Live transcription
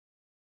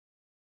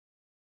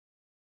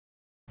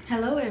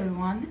Hello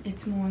everyone,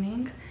 it's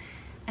morning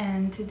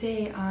and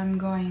today I'm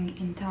going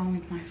in town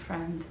with my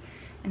friend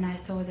and I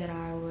thought that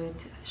I would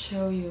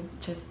show you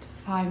just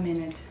 5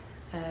 minute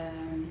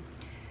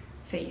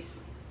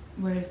face,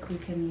 very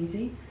quick and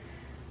easy.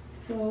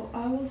 So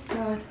I will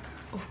start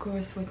of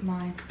course with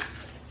my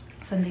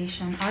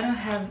foundation. I don't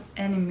have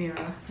any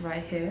mirror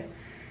right here,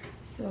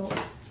 so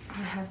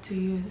I have to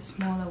use a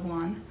smaller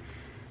one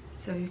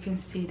so you can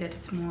see that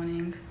it's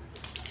morning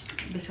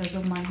because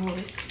of my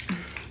voice.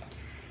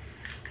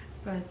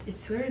 But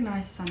it's very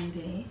nice sunny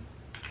day,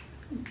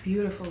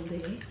 beautiful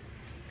day,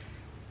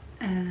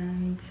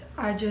 and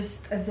I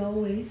just, as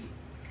always,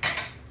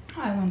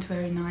 I want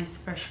very nice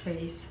fresh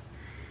face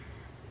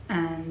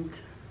and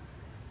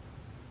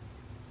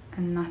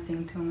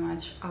nothing too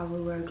much. I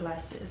will wear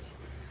glasses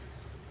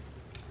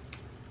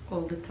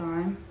all the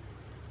time,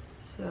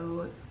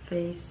 so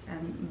face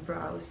and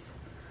brows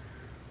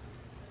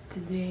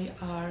today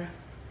are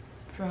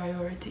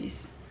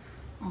priorities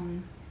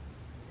on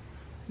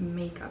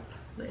makeup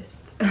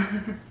list.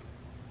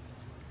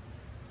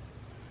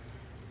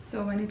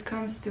 So when it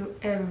comes to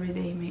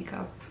everyday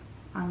makeup,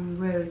 I'm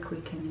very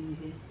quick and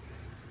easy.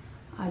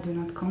 I do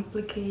not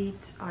complicate,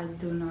 I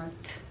do not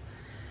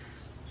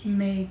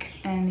make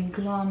any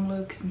glam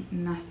looks,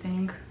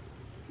 nothing.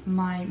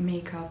 My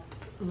makeup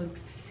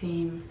looks the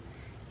same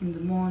in the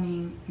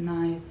morning,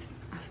 night,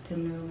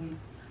 afternoon,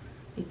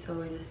 it's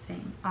always the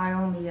same. I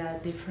only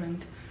add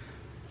different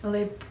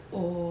lip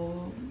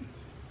or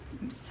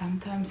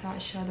sometimes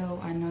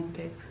eyeshadow. I'm not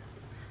big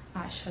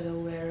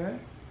eyeshadow wearer,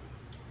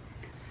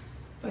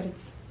 but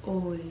it's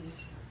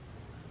always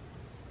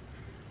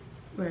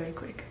very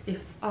quick. If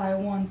I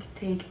want to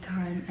take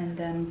time and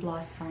then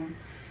blast some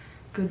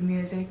good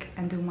music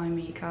and do my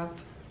makeup,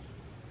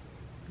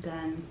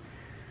 then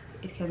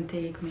it can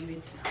take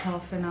maybe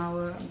half an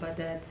hour, but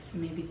that's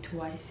maybe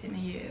twice in a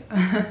year.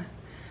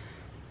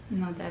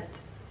 Not that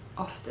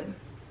often.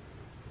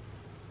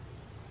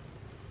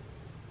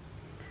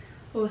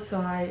 Also,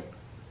 I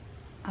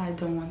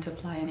don't want to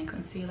apply any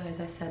concealer. As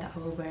I said, I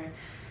will wear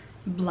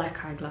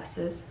black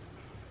eyeglasses,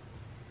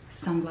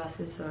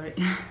 sunglasses, sorry,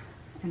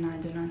 and I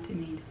do not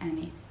need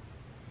any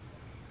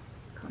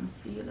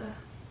concealer.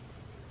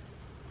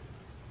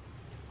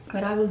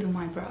 But I will do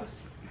my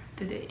brows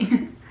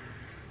today,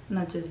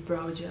 not just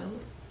brow gel.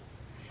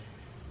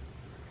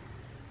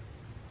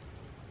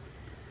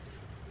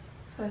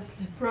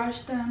 Firstly,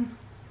 brush them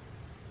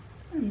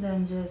and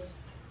then just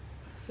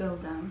fill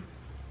them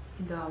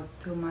without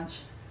too much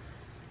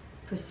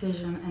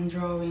precision and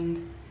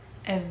drawing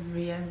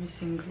every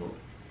single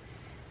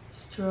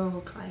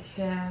stroke like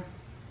hair.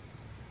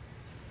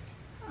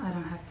 I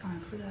don't have time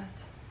for that.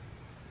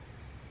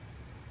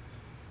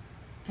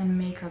 And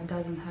makeup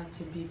doesn't have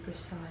to be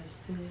precise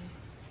today.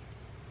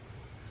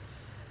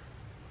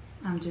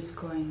 I'm just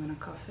going on a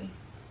coffee.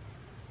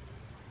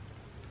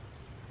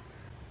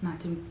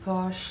 Nothing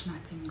posh,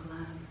 nothing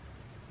glam.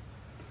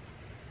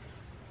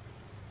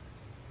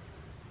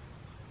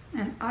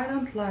 And I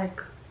don't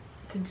like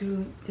to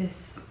do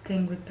this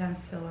thing with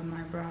pencil on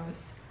my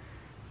brows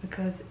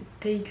because it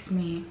takes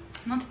me,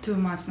 not too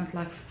much, not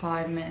like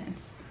 5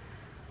 minutes,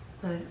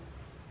 but it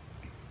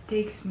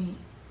takes me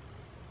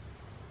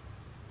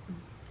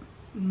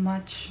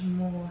much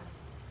more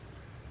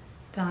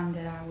time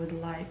than I would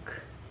like.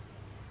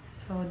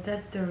 So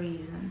that's the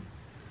reason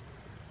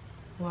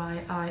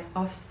why I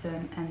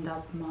often end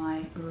up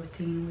my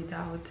routine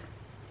without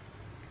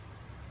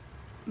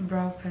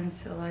brow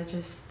pencil. I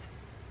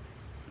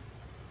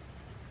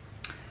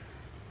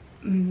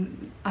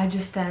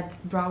just add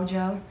brow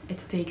gel. It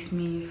takes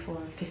me for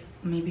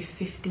maybe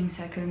 15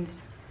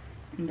 seconds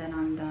and then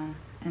I'm done.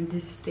 And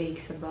this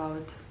takes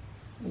about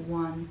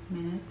 1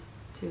 minute,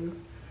 2.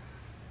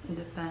 It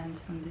depends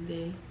on the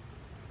day.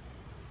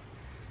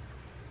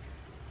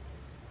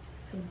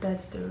 So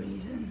that's the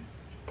reason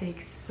it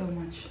takes so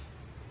much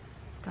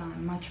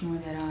time, much more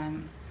than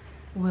I'm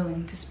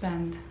willing to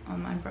spend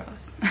on my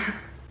brows.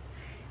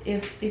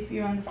 if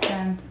you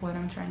understand what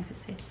I'm trying to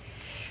say.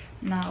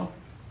 Now,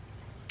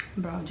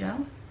 brow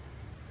gel.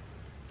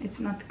 It's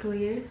not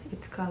clear,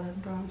 it's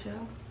colored brow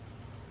gel.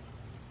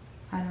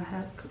 I don't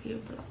have clear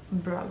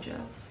brow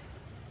gels.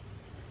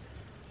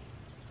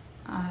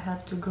 I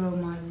have to grow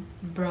my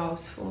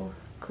brows for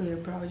clear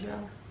brow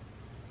gel.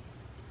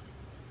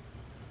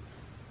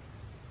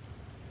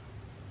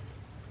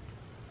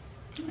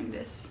 Like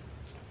this.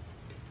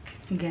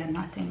 Again,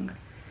 nothing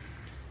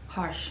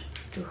harsh,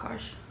 too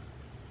harsh.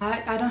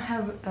 I don't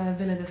have a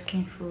Villa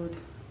Skin Food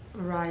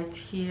right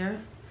here.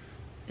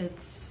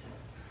 It's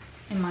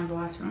in my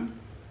bathroom,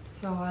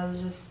 so I'll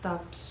just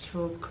stop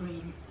strobe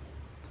cream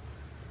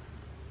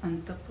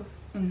on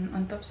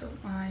tops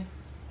of my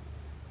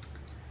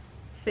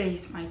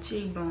face, my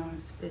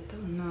cheekbones, bit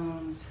of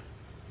nose,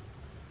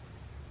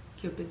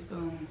 cupid's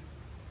bone,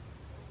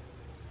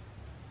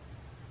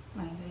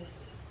 like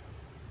this.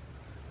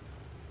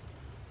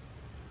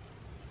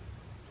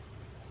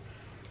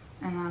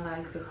 And I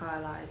like to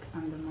highlight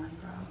under my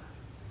brow.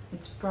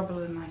 It's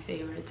probably my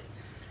favorite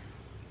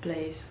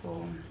place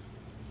for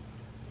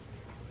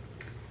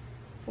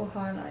for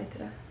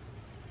highlighter.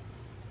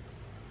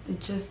 It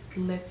just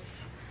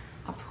lifts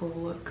up whole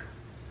look.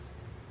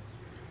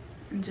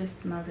 And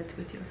just melt it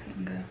with your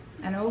finger.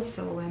 And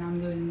also when I'm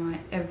doing my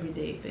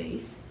everyday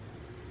face,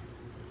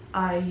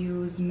 I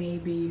use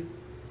maybe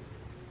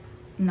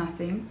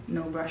nothing,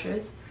 no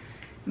brushes,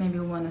 maybe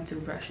 1 or 2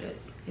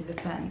 brushes, it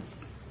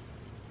depends.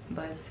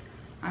 But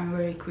I'm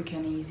very quick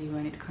and easy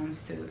when it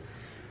comes to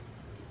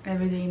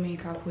everyday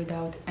makeup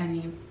without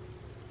any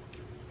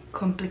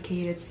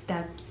complicated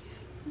steps,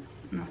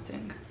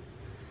 nothing.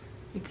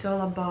 It's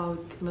all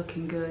about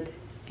looking good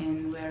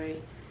in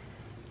very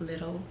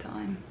little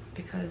time,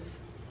 because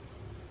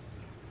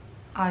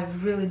I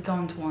really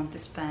don't want to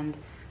spend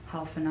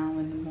half an hour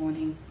in the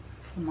morning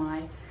for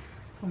my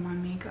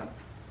makeup.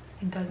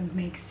 It doesn't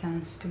make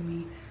sense to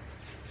me.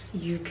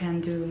 You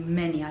can do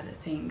many other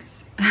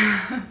things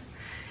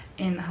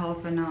in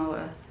half an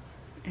hour,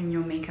 and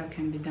your makeup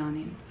can be done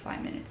in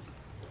 5 minutes,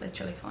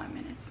 literally 5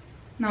 minutes.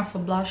 Now for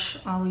blush,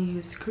 I will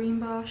use cream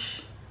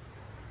blush.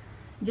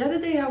 The other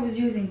day I was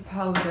using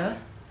powder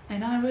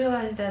and I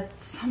realized that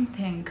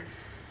something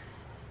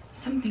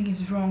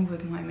is wrong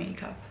with my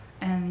makeup,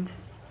 and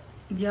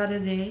the other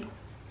day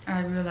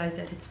I realized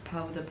that it's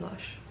powder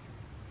blush,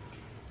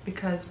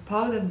 because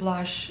powder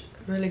blush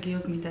really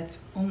gives me that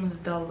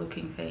almost dull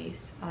looking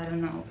face. I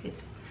don't know,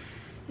 it's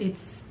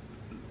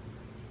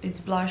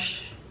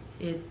blush,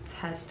 it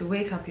has to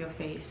wake up your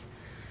face,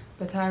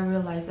 but I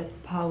realized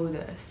that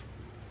powders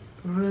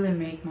really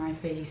make my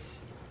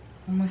face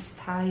almost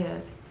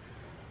tired.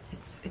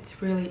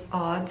 It's really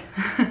odd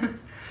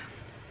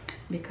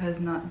because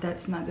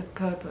that's not the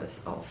purpose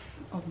of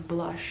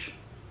blush,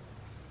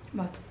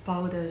 but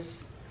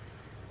powders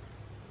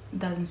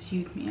doesn't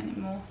suit me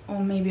anymore. Or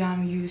maybe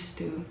I'm used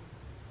to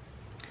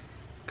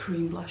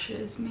cream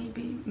blushes,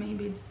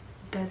 maybe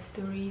that's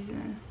the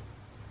reason,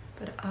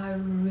 but I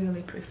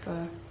really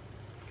prefer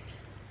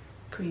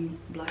cream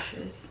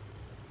blushes.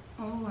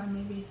 Oh, and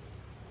maybe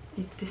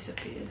it's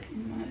disappeared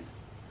in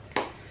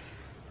my...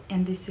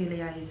 And this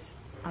Celia is...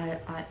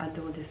 I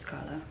adore this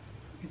color.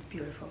 It's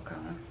beautiful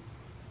color.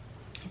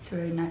 It's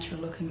very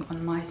natural looking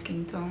on my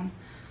skin tone,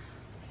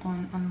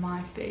 on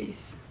my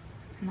face,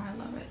 and I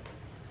love it.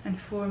 And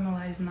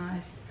formula is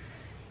nice,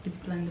 it's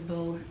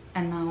blendable,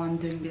 and now I'm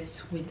doing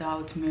this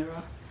without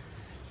mirror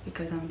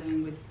because I'm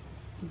doing with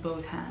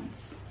both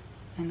hands,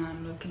 and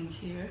I'm looking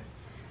here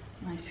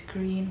my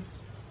screen,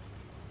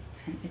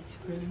 and it's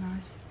really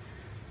nice.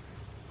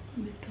 A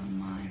bit on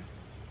my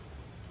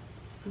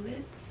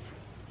lids.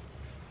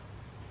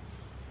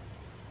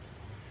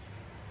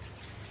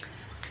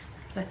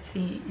 Let's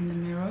see in the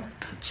mirror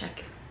to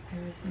check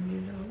everything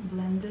is all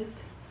blended.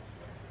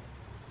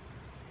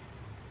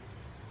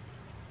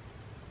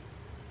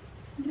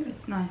 Yeah,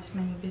 it's nice,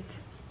 maybe a bit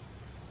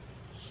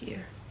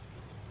here.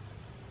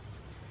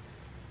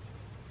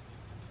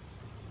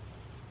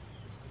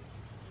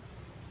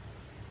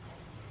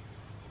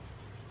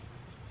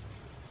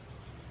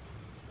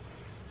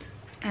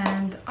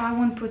 And I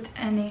won't put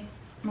any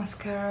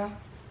mascara.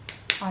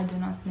 I do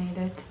not need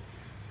it.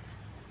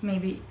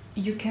 Maybe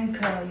you can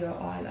curl your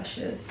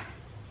eyelashes.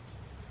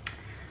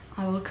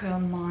 I will curl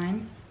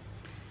mine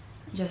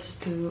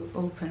just to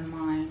open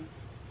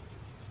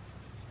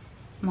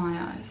my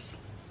eyes.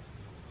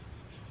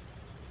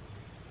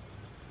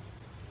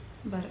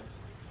 But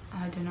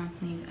I do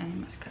not need any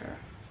mascara.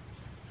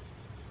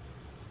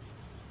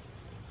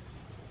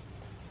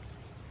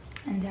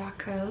 And they are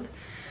curled.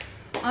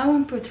 I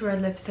won't put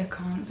red lipstick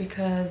on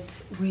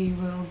because we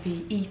will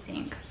be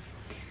eating.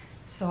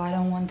 So I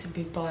don't want to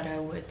be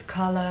bothered with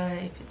color,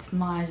 if it's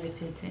smudged,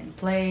 if it's in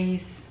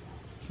place,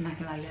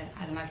 nothing like that.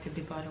 I don't like to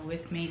be bothered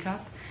with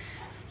makeup.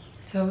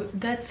 So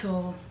that's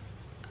all.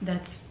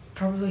 That's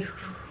probably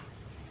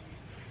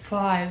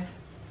 5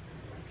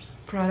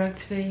 product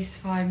face,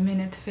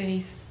 5-minute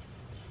face,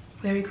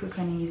 very quick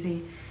and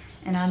easy.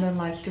 And I don't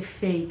like to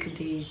fake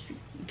these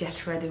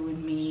get ready with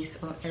me's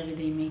or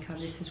everyday makeup.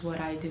 This is what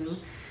I do.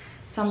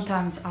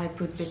 Sometimes I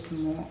put a bit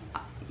more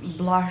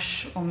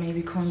blush or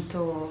maybe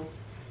contour,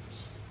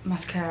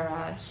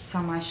 mascara,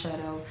 some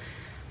eyeshadow,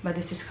 but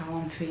this is how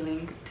I'm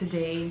feeling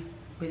today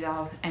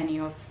without any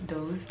of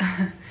those.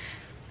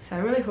 So I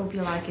really hope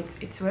you like it.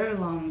 It's very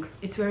long,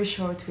 it's very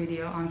short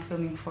video. I'm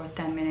filming for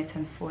 10 minutes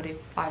and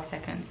 45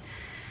 seconds,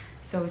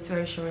 so it's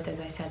very short, as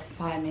I said,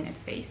 5-minute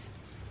face.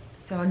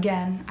 So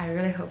again, I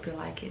really hope you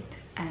like it,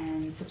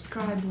 and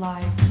subscribe,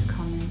 like,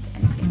 comment,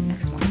 and see you in the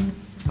next one.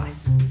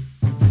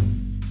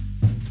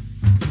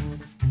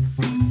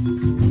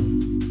 Bye.